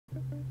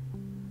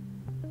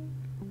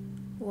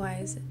Why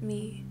is it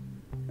me,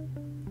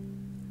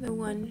 the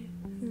one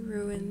who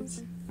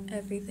ruins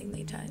everything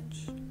they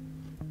touch?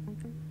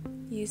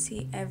 You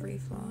see every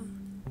flaw,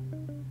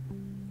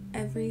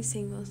 every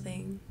single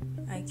thing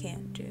I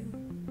can't do,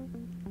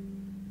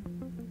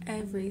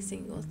 every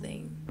single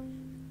thing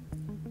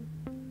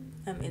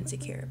I'm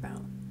insecure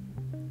about,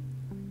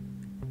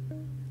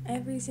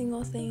 every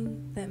single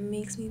thing that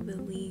makes me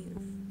believe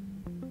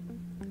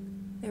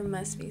there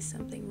must be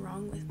something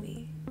wrong with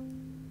me.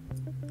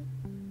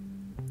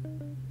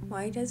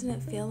 Why doesn't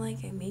it feel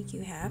like I make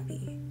you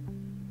happy?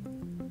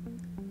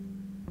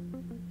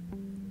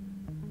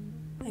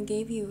 I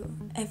gave you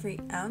every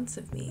ounce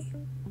of me.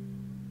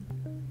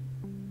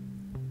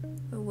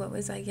 But what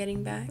was I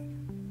getting back?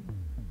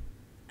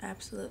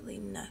 Absolutely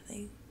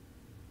nothing.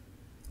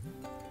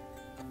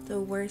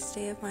 The worst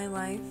day of my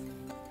life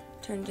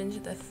turned into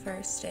the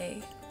first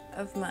day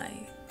of my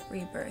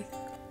rebirth.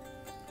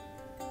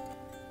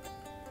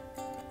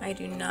 I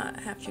do not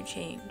have to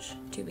change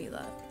to be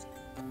loved.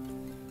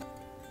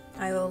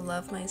 I will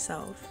love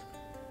myself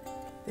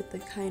with the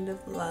kind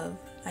of love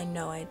I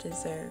know I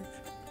deserve.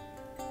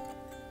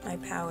 My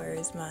power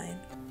is mine.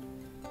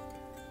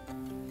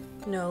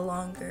 No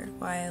longer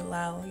will I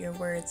allow your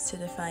words to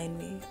define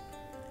me.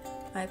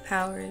 My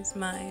power is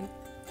mine.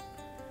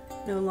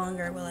 No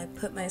longer will I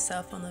put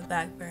myself on the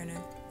back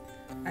burner.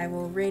 I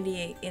will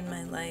radiate in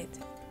my light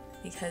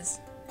because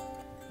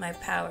my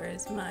power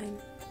is mine.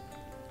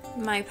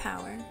 My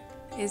power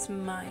is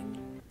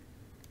mine.